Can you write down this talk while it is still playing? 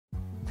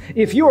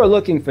If you are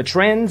looking for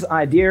trends,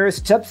 ideas,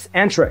 tips,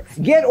 and tricks,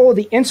 get all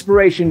the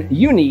inspiration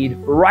you need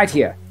right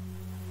here.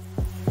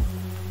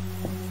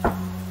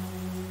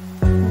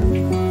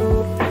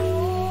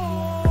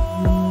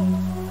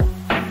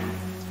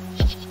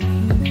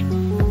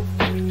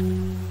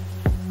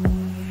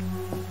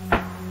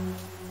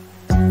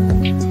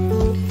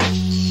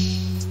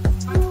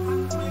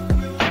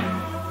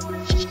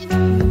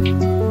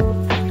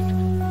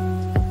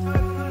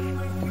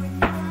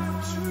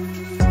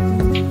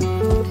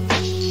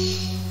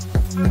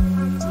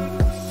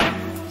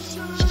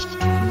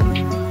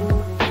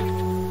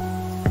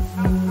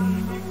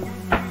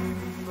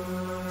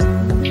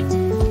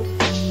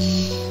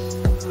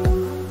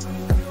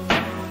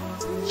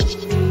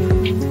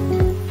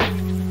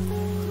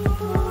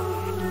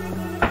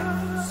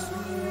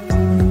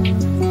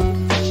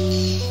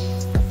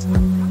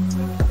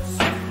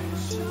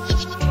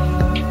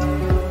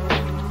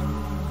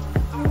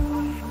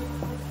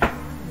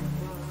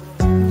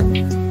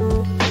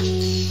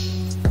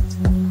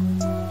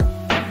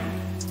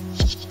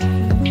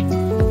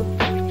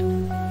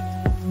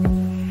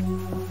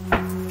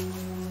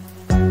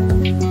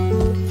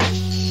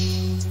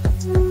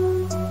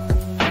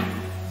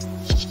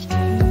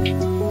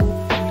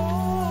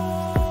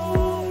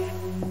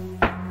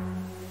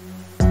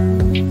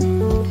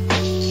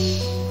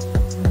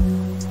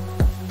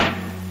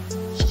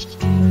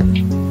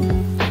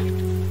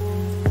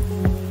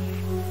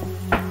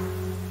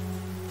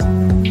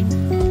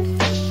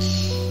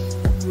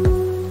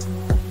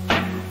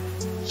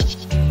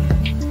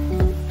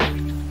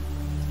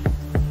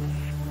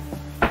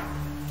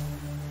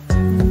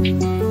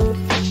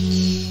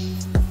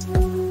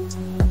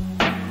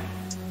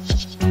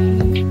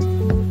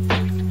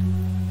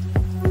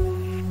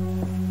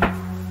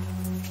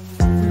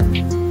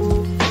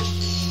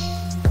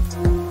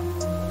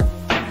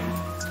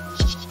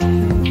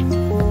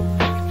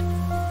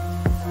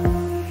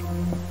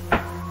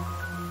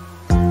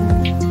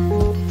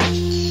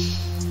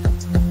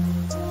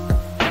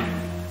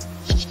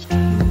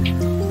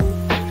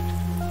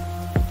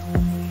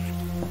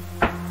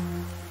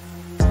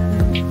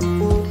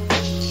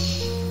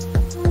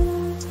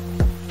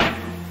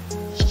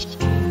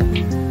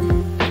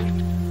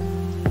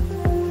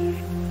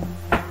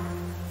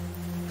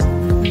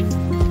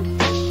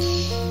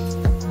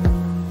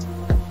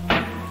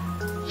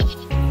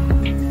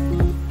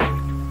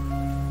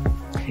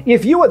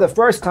 If you are the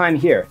first time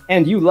here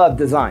and you love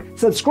design,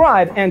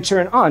 subscribe and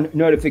turn on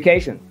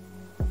notifications.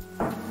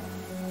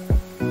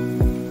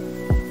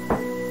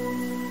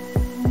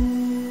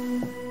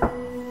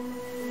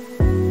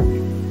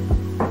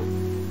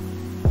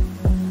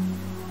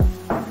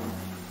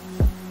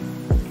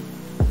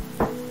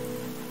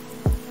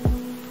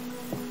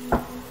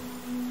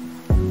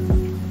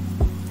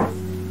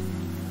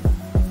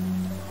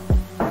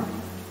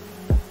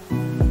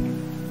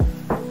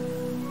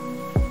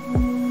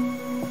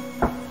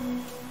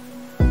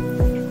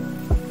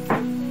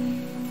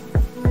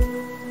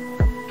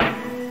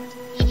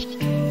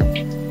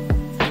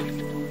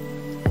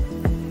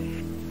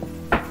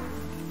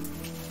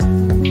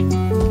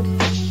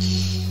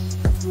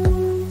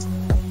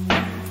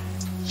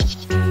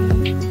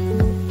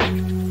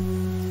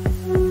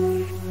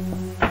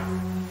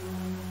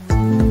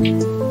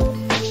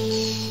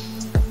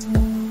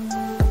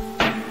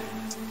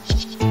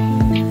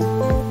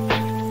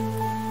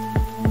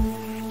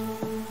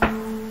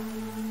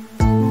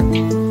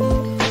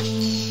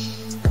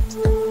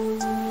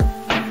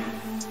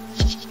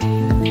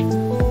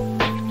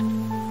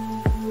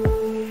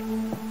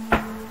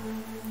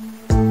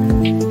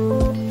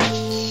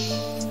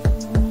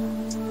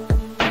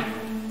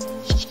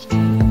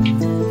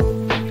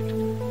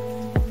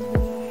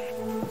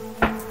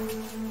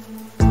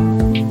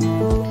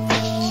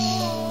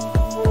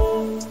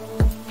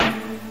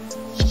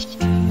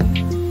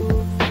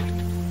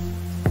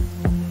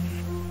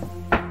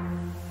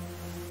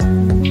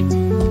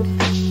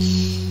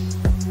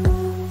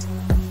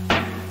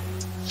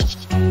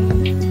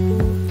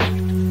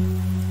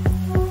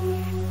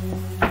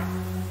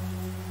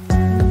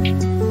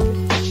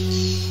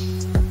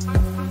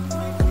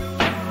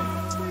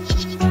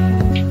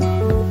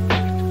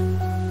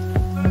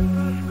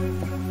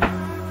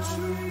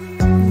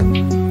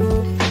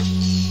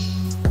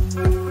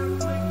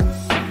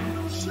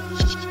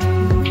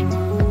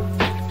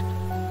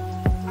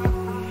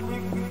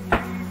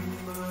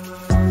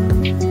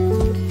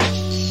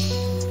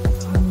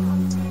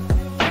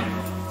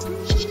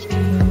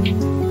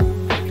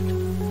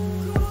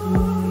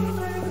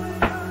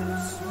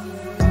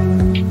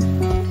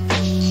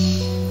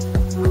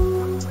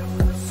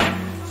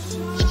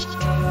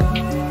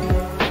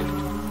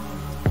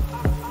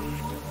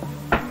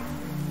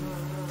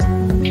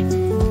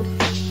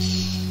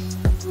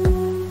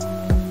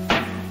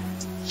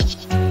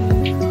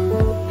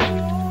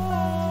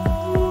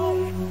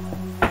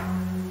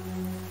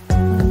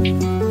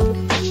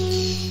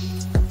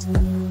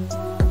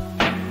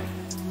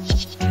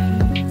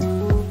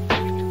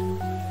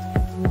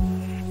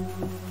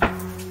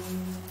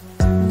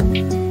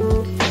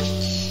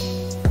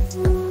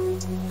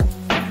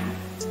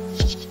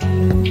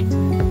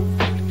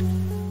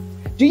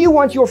 Do you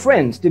want your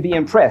friends to be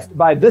impressed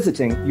by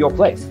visiting your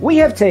place? We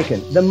have taken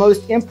the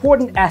most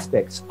important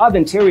aspects of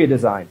interior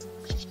design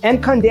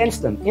and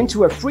condensed them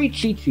into a free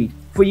cheat sheet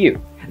for you.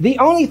 The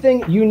only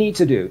thing you need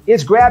to do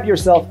is grab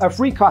yourself a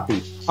free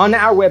copy on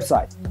our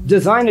website,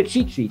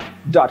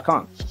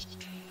 designercheatsheet.com.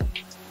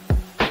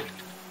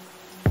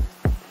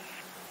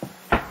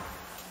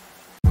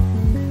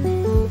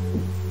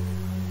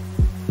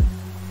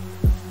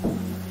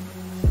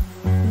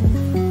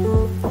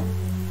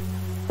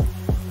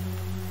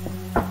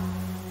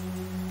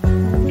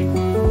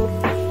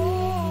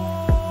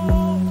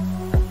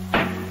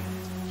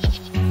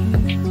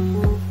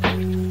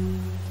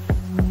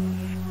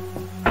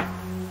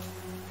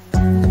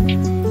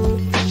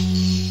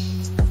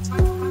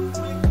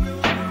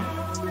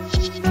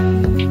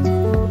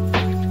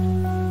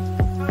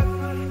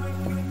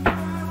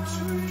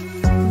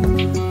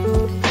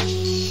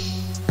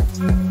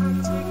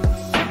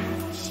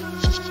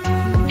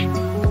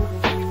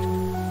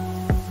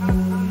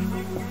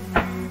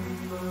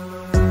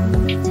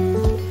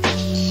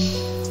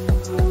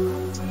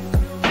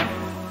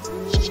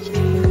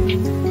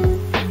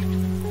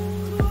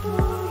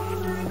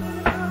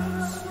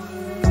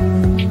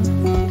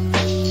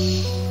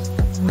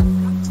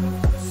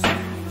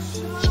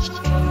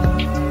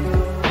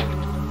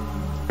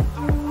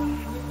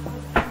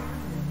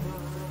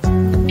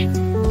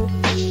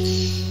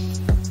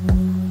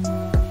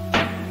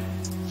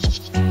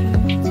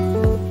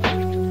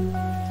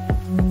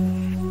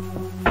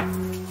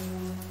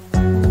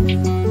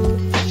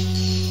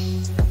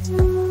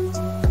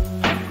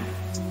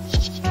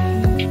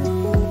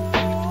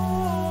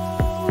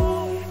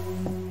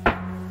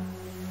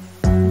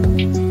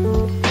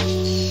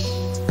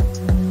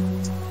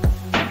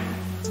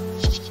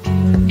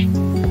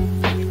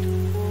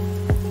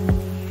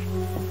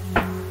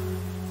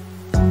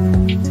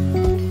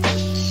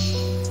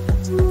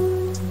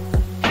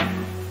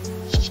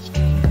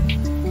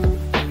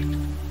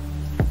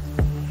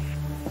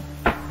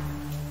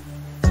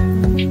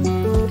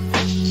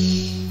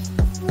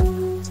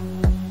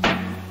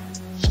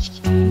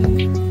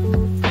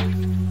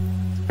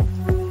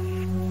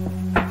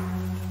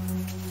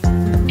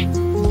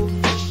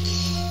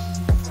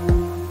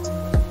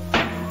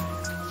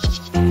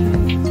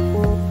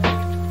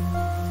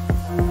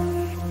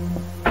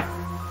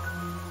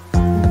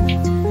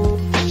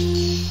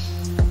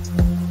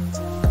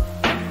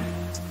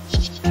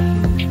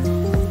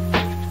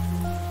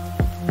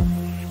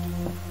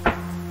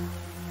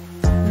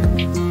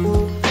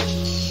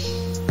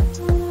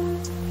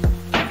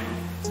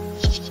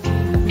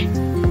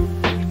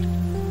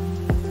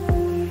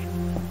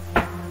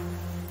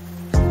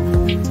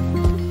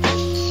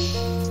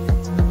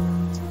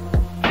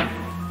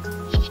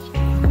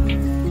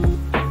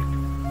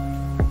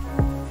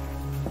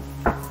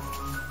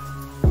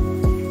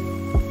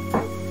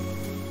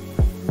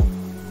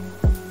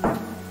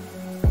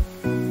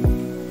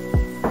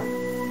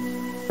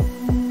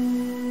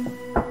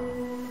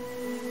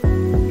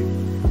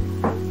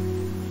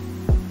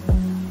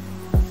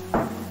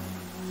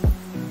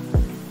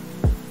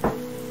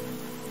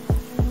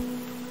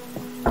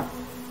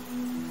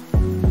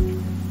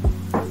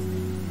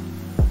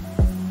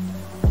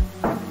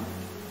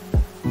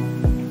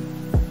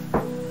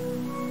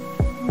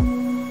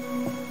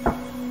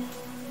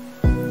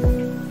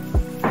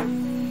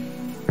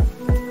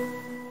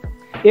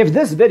 If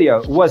this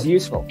video was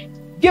useful,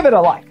 give it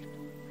a like.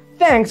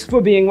 Thanks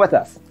for being with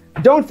us.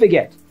 Don't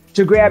forget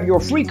to grab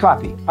your free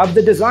copy of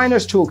the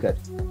Designer's Toolkit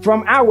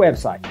from our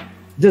website,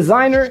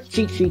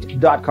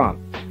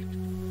 designercheatsheet.com.